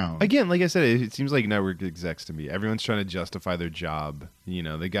the ground. Again, like I said, it seems like network execs to me. Everyone's trying to justify their job. You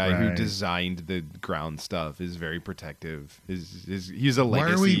know, the guy who designed the ground stuff is very protective. He's a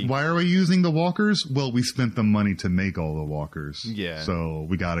legacy. Why are we using the walkers? Well, we spent the money to make all the walkers. Yeah. So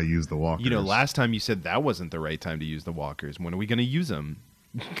we got to use the walkers. You know, last time you said that wasn't the right time to use the walkers. When are we going to use them?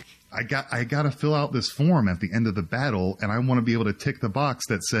 I got to fill out this form at the end of the battle, and I want to be able to tick the box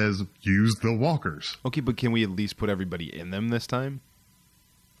that says use the walkers. Okay, but can we at least put everybody in them this time?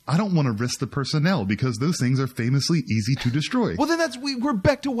 I don't want to risk the personnel because those things are famously easy to destroy. Well, then we're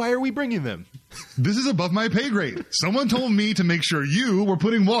back to why are we bringing them? This is above my pay grade. Someone told me to make sure you were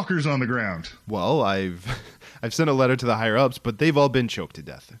putting walkers on the ground. Well, I've sent a letter to the higher ups, but they've all been choked to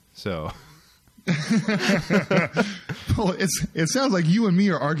death. So. Well, it sounds like you and me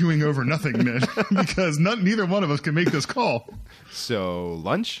are arguing over nothing, man, because neither one of us can make this call. So,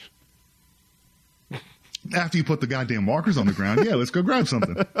 lunch? After you put the goddamn walkers on the ground, let's go grab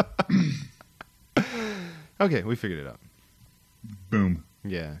something. Okay, we figured it out. Boom.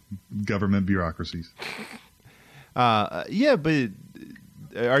 Yeah. Government bureaucracies. Yeah, but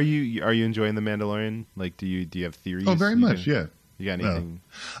are you enjoying The Mandalorian? Like, do you have theories? Oh, very much, yeah. You got anything?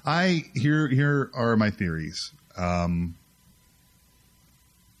 Here are my theories.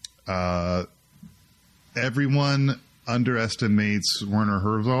 Everyone underestimates Werner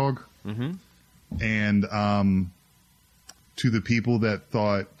Herzog, and to the people that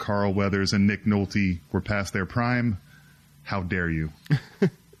thought Carl Weathers and Nick Nolte were past their prime, how dare you?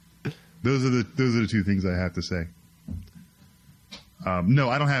 Those are the two things I have to say. No,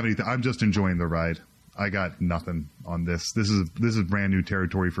 I don't have anything. I'm just enjoying the ride. I got nothing on this. This is brand new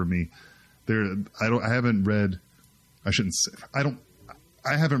territory for me. I haven't read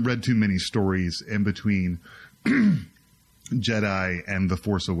too many stories in between Jedi and The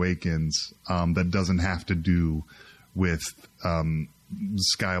Force Awakens that doesn't have to do with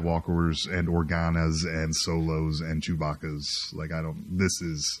Skywalkers and Organas and Solos and Chewbacca's. Like I don't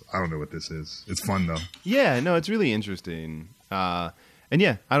know what this is. It's fun though. Yeah, no, it's really interesting. And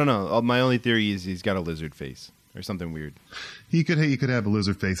yeah, I don't know. My only theory is he's got a lizard face or something weird. He could have a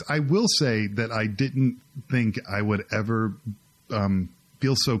lizard face. I will say that I didn't think I would ever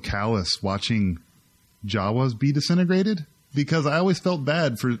feel so callous watching Jawas be disintegrated because I always felt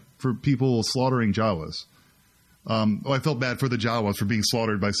bad for people slaughtering Jawas. I felt bad for the Jawas for being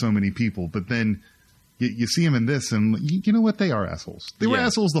slaughtered by so many people, but then you see them in this, and you know what? They are assholes. They were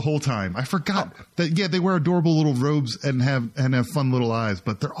assholes the whole time. I forgot that. Yeah, they wear adorable little robes and have fun little eyes,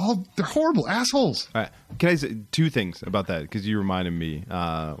 but they're horrible assholes. All right. Can I say two things about that? Because you reminded me.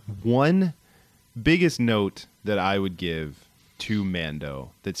 One biggest note that I would give to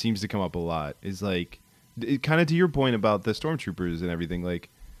Mando that seems to come up a lot is like, kind of to your point about the stormtroopers and everything. Like,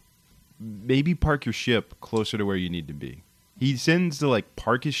 maybe park your ship closer to where you need to be. He sends to like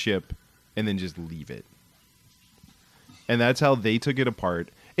park his ship and then just leave it. And that's how they took it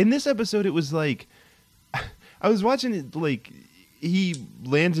apart. In this episode, it was like, I was watching it, like, he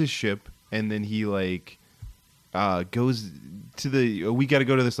lands his ship, and then he, like, goes to we got to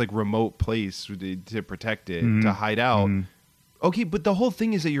go to this, like, remote place to protect it, to hide out. Okay, but the whole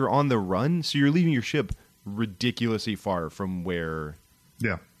thing is that you're on the run, so you're leaving your ship ridiculously far from where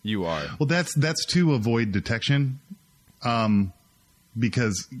you are. Well, that's to avoid detection,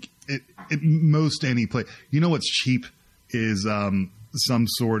 because most any place, you know what's cheap is some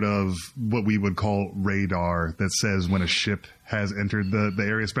sort of what we would call radar that says when a ship has entered the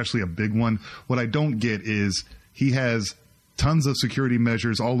area, especially a big one. What I don't get is he has tons of security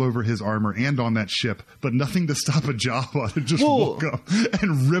measures all over his armor and on that ship, but nothing to stop a Jawa to just walk up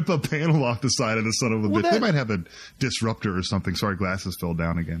and rip a panel off the side of the son of a bitch. They might have a disruptor or something. Sorry, glasses fell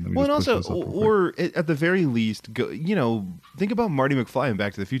down again. Well, and also, or at the very least, go, think about Marty McFly in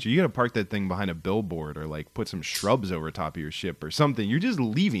Back to the Future. You got to park that thing behind a billboard or like put some shrubs over top of your ship or something. You're just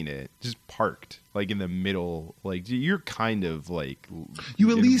leaving it just parked like in the middle. Like you're kind of like you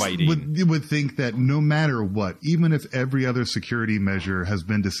at least would think that no matter what, even if every other security measure has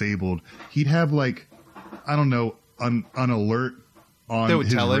been disabled, he'd have like, I don't know, an alert on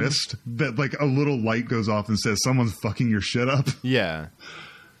his wrist that like a little light goes off and says someone's fucking your shit up. Yeah.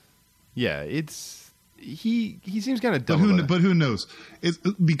 It's he seems kind of dumb. But who knows? It's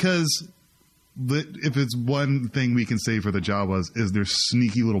because if it's one thing we can say for the Jawas is they're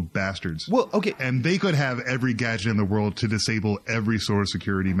sneaky little bastards. Well, okay, and they could have every gadget in the world to disable every sort of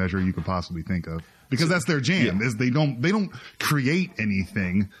security measure you could possibly think of. Because that's their jam, is they don't create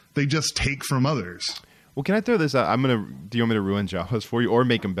anything. They just take from others. Well, can I throw this out? Do you want me to ruin Jawas for you or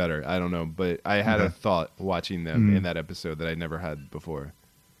make them better? I don't know, but I had a thought watching them in that episode that I never had before.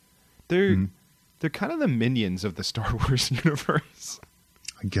 They're kind of the minions of the Star Wars universe.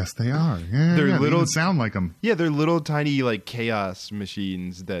 I guess they are. Yeah, they're little. They sound like them. Yeah, they're little tiny like chaos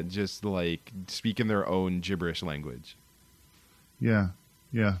machines that just like speak in their own gibberish language. Yeah.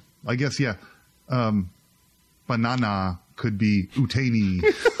 I guess banana could be utani.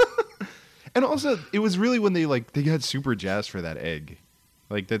 And also, it was really when they got super jazzed for that egg.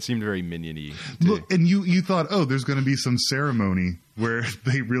 Like, that seemed very minion-y. Look, and you thought, oh, there's going to be some ceremony where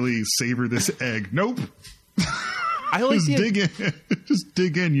they really savor this egg. Nope. I like Just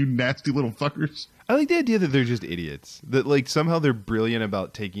dig in, you nasty little fuckers. I like the idea that they're just idiots. That, like, somehow they're brilliant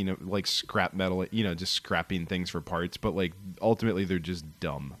about taking, like, scrap metal, just scrapping things for parts, but, like, ultimately they're just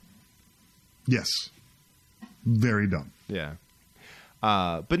dumb. Yes. Very dumb. Yeah.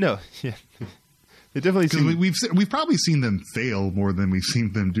 But no, yeah. It definitely seems... we've probably seen them fail more than we've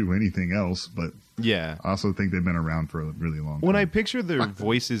seen them do anything else, but yeah, I also think they've been around for a really long time. When I picture their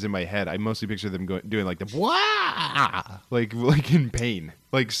voices in my head, I mostly picture them doing like the wah, like in pain,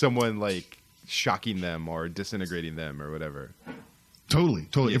 like someone like shocking them or disintegrating them or whatever. Totally.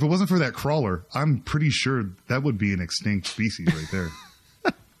 Yeah. If it wasn't for that crawler, I'm pretty sure that would be an extinct species right there.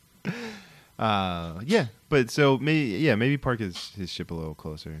 Yeah, but so maybe park his ship a little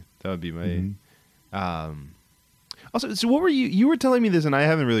closer. That would be my. Also, so what were you were telling me this, and I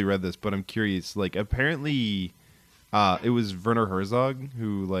haven't really read this, but I'm curious. Like, apparently, it was Werner Herzog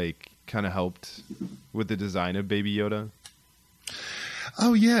who like kind of helped with the design of Baby Yoda.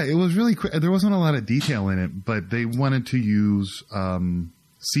 Oh yeah, it was really quick. There wasn't a lot of detail in it, but they wanted to use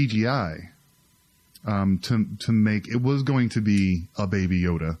CGI to make it was going to be a Baby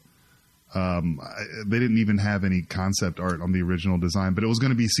Yoda. They didn't even have any concept art on the original design, but it was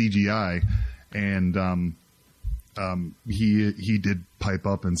going to be CGI. And he did pipe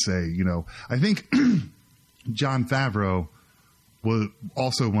up and say, I think Jon Favreau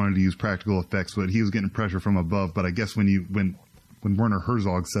also wanted to use practical effects, but he was getting pressure from above. But I guess when Werner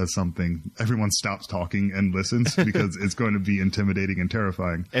Herzog says something, everyone stops talking and listens because it's going to be intimidating and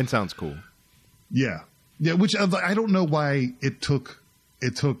terrifying. And sounds cool. Yeah. Which I don't know why it took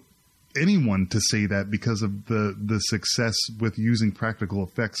anyone to say that because of the success with using practical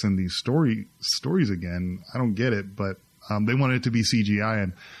effects in these stories again. I don't get it, but they wanted it to be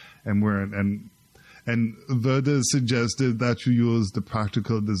CGI and Verda suggested that you use the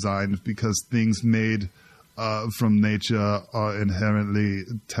practical design because things made from nature are inherently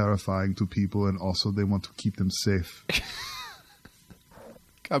terrifying to people, and also they want to keep them safe.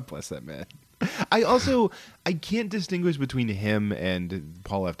 God bless that man. I can't distinguish between him and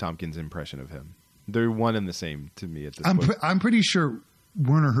Paul F. Tompkins' impression of him. They're one and the same to me at this point. I'm pretty sure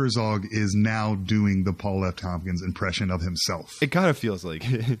Werner Herzog is now doing the Paul F. Tompkins impression of himself. It kind of feels like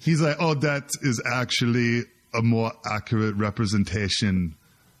it. He's like, oh, that is actually a more accurate representation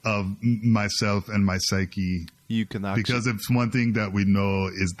of myself and my psyche. You can actually... Because if one thing that we know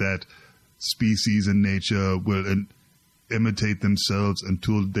is that species in nature will imitate themselves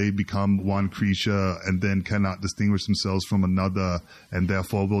until they become one creature and then cannot distinguish themselves from another and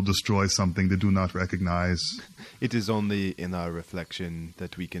therefore will destroy something they do not recognize. It is only in our reflection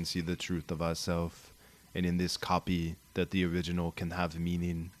that we can see the truth of ourselves, and in this copy that the original can have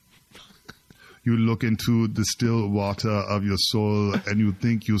meaning. You look into the still water of your soul and you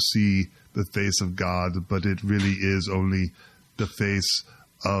think you see the face of God, but it really is only the face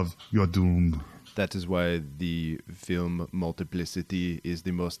of your doom. That is why the film Multiplicity is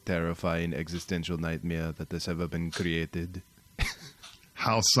the most terrifying existential nightmare that has ever been created.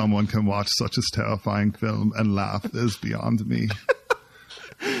 How someone can watch such a terrifying film and laugh is beyond me.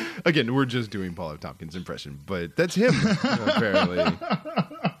 Again, we're just doing Paul F. Tompkins' impression, but that's him, apparently.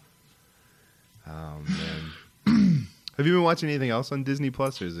 Oh, man. Have you been watching anything else on Disney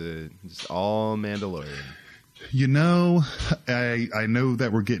Plus, or is it just all Mandalorian? I know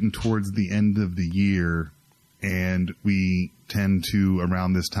that we're getting towards the end of the year, and we tend to,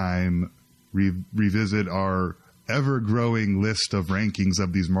 around this time, revisit our ever-growing list of rankings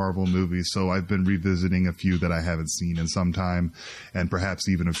of these Marvel movies. So I've been revisiting a few that I haven't seen in some time, and perhaps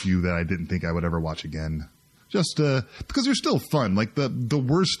even a few that I didn't think I would ever watch again. Just because they're still fun. Like the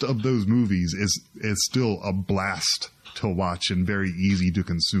worst of those movies is still a blast to watch and very easy to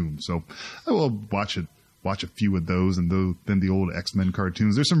consume. So I will watch a few of those, and then the old X-Men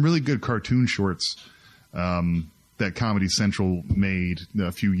cartoons. There's some really good cartoon shorts that Comedy Central made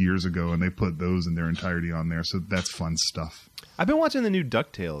a few years ago, and they put those in their entirety on there. So that's fun stuff. I've been watching the new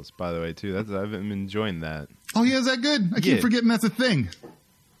DuckTales, by the way, too. I've been enjoying that. Oh, yeah, is that good? I keep forgetting that's a thing.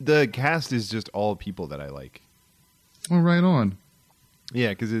 The cast is just all people that I like. Oh, right on. Yeah,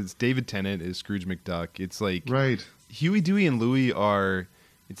 because it's David Tennant is Scrooge McDuck. It's like Right. Huey, Dewey, and Louie are.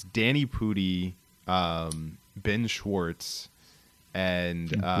 It's Danny Pudi, Ben Schwartz, and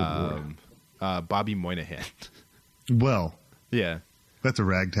Bobby Moynihan. Well, Yeah, that's a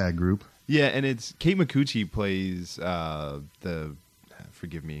ragtag group. yeah, and it's Kate McCucci plays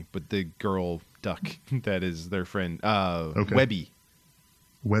forgive me, but the girl duck that is their friend, Webby.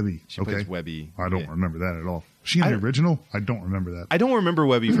 Webby. She plays Webby. I don't Yeah. remember that at all. She in the original? I don't remember that. I don't remember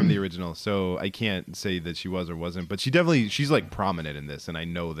Webby from the original, so I can't say that she was or wasn't. But she's like prominent in this, and I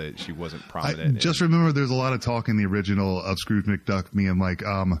know that she wasn't I prominent. just remember there's a lot of talk in the original of Scrooge McDuck being like,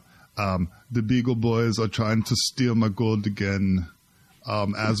 the Beagle Boys are trying to steal my gold again.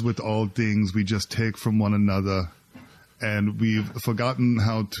 As with all things, we just take from one another. And we've forgotten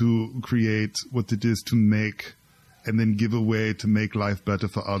how to create what it is to make and then give away to make life better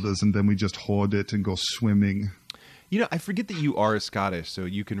for others. And then we just hoard it and go swimming. You know, I forget that you are Scottish, so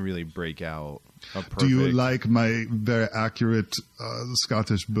you can really break out a perfect... Do you like my very accurate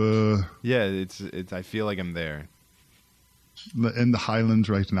Scottish burr Yeah, it's. I feel like I'm there. in the Highlands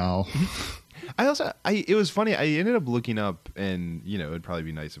right now? It was funny. I ended up looking up, and you know, it'd probably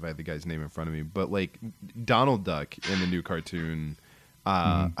be nice if I had the guy's name in front of me. But like Donald Duck in the new cartoon,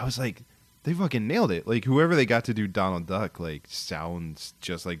 I was like, they fucking nailed it. Like whoever they got to do Donald Duck, like sounds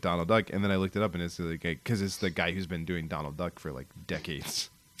just like Donald Duck. And then I looked it up, and it's like because it's the guy who's been doing Donald Duck for like decades.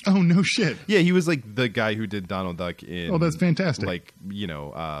 Oh, no shit. Yeah, he was like the guy who did Donald Duck in. Oh, that's fantastic. Like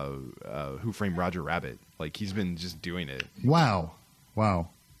Who Framed Roger Rabbit? Like he's been just doing it. Wow.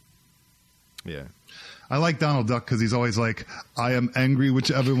 Yeah. I like Donald Duck because he's always like, I am angry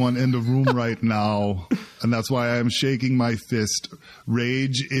with everyone in the room right now. And that's why I am shaking my fist.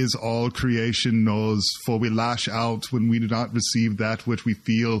 Rage is all creation knows, for we lash out when we do not receive that which we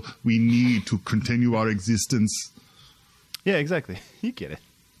feel we need to continue our existence. Yeah, exactly. You get it.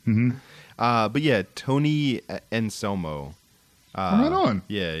 Mm-hmm. But yeah, Tony Anselmo. Right on.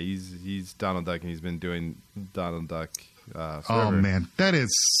 Yeah, he's Donald Duck, and he's been doing Donald Duck forever. Oh, man. That is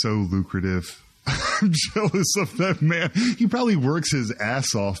so lucrative. I'm jealous of that man. He probably works his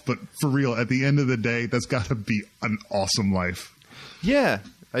ass off, but for real, at the end of the day, that's got to be an awesome life. Yeah.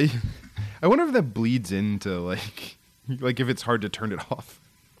 I wonder if that bleeds into, like if it's hard to turn it off.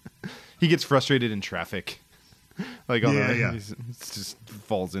 He gets frustrated in traffic. Like, Yeah. He just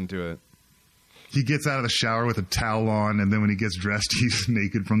falls into it. He gets out of the shower with a towel on, and then when he gets dressed, he's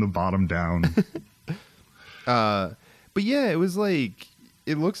naked from the bottom down. But yeah, it was like,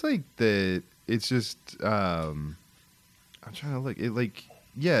 it looks like that it's just, I'm trying to look. It like,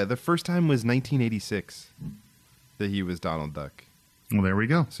 yeah, the first time was 1986 that he was Donald Duck. Well, there we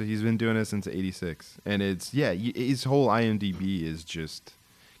go. So he's been doing it since 86. And it's, yeah, his whole IMDb is just,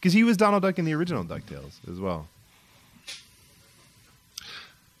 because he was Donald Duck in the original DuckTales as well.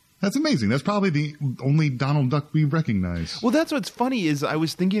 That's amazing. That's probably the only Donald Duck we recognize. Well, that's what's funny is I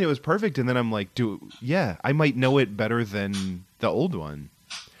was thinking it was perfect, and then I'm like, I might know it better than the old one.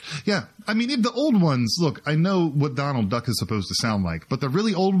 Yeah. I mean, in the old ones, look, I know what Donald Duck is supposed to sound like, but the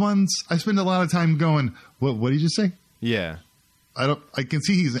really old ones, I spend a lot of time going, what did you say? Yeah. I can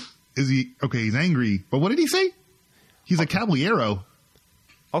see he's angry, but what did he say? He's a caballero.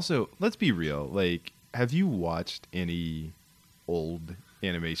 Also, let's be real. Like, have you watched any old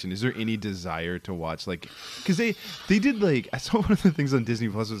animation? Is there any desire to watch, like, because they did, like, I saw one of the things on Disney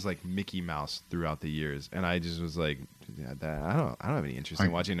Plus was like Mickey Mouse throughout the years, and I just was like, yeah, I don't have any interest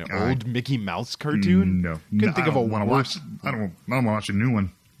in watching an old Mickey Mouse cartoon. No, couldn't think of a worse. I don't want to watch a new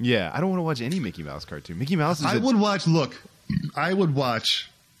one. Yeah, I don't want to watch any Mickey Mouse cartoon. Mickey Mouse is I would watch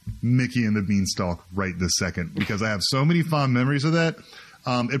Mickey and the Beanstalk right this second because I have so many fond memories of that.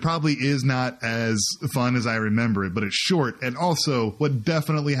 It probably is not as fun as I remember it, but it's short. And also, what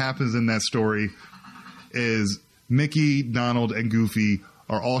definitely happens in that story is Mickey, Donald, and Goofy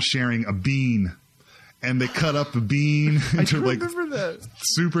are all sharing a bean. And they cut up the bean into like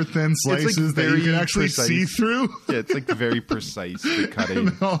super thin slices that you can actually see through. Yeah, it's like very precise, the cutting. And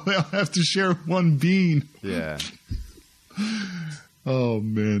they all have to share one bean. Yeah. Oh,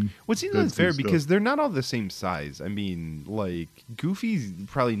 man. Which seems unfair because they're not all the same size. I mean, like, Goofy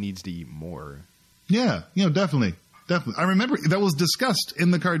probably needs to eat more. Yeah, definitely. I remember that was discussed in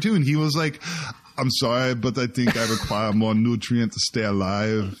the cartoon. He was like, I'm sorry, but I think I require more nutrient to stay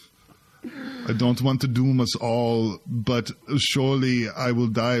alive. I don't want to doom us all, but surely I will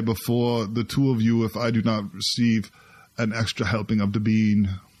die before the two of you if I do not receive an extra helping of the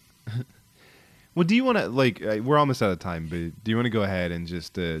bean. Well, do you want to, like, we're almost out of time, but do you want to go ahead and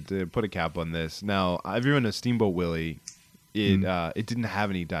just to put a cap on this? Now, everyone knows Steamboat Willie it didn't have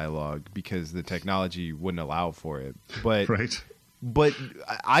any dialogue because the technology wouldn't allow for it. But Right. But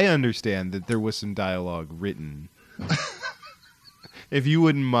I understand that there was some dialogue written. If you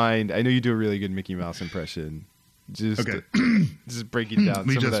wouldn't mind, I know you do a really good Mickey Mouse impression. Just breaking down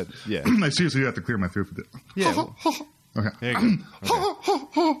some of that. Yeah. I seriously have to clear my throat for this. Yeah. Well, Okay. there you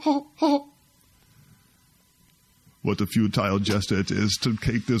go. Okay. What a futile gesture it is to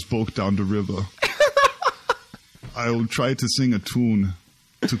take this boat down the river. I will try to sing a tune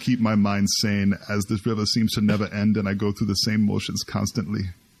to keep my mind sane, as this river seems to never end and I go through the same motions constantly.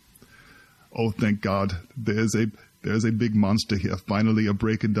 Oh, thank God. There's a big monster here. Finally, a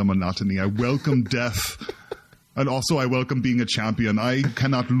break in the monotony. I welcome death. And also, I welcome being a champion. I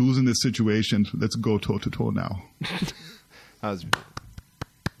cannot lose in this situation. Let's go toe-to-toe now. That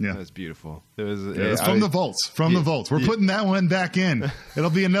was beautiful. It's from the vaults. From the vaults. We're putting that one back in. It'll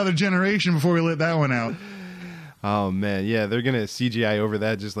be another generation before we let that one out. Oh, man. Yeah, they're going to CGI over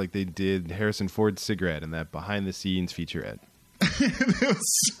that just like they did Harrison Ford's cigarette in that behind-the-scenes featurette. It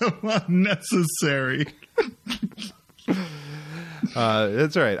was so unnecessary.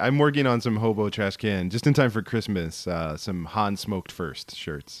 That's all right. I'm working on some Hobo trash can just in time for Christmas. Some Han Smoked First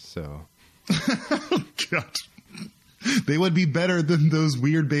shirts. So, Oh, God. They would be better than those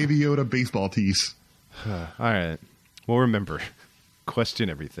weird Baby Yoda baseball tees. all right. Well, remember,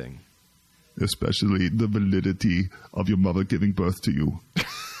 question everything. Especially the validity of your mother giving birth to you. If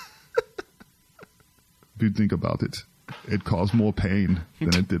you think about it, it caused more pain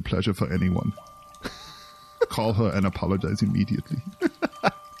than it did pleasure for anyone. Call her and apologize immediately.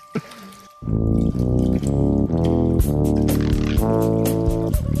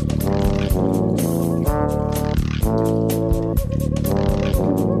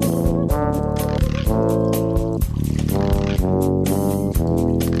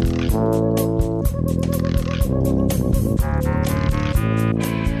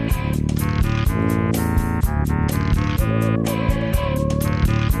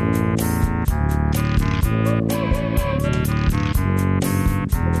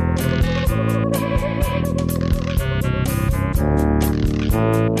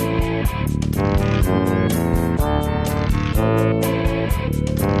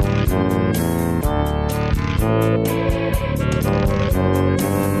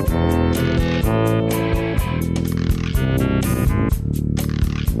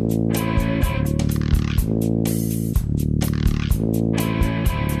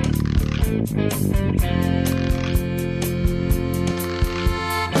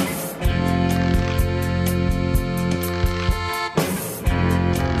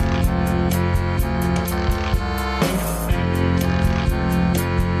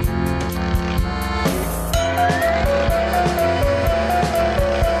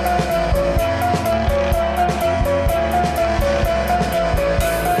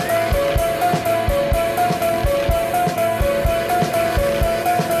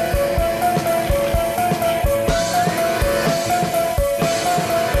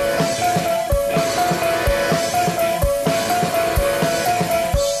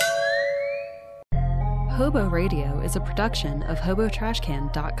 Hobo Radio is a production of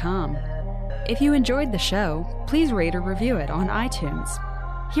HoboTrashCan.com. If you enjoyed the show, please rate or review it on iTunes.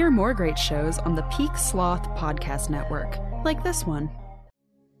 Hear more great shows on the Peak Sloth Podcast Network, like this one.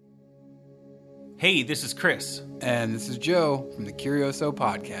 Hey, this is Chris. And this is Joe from the Curioso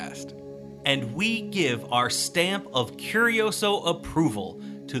Podcast. And we give our stamp of Curioso approval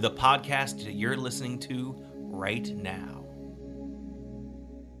to the podcast that you're listening to right now.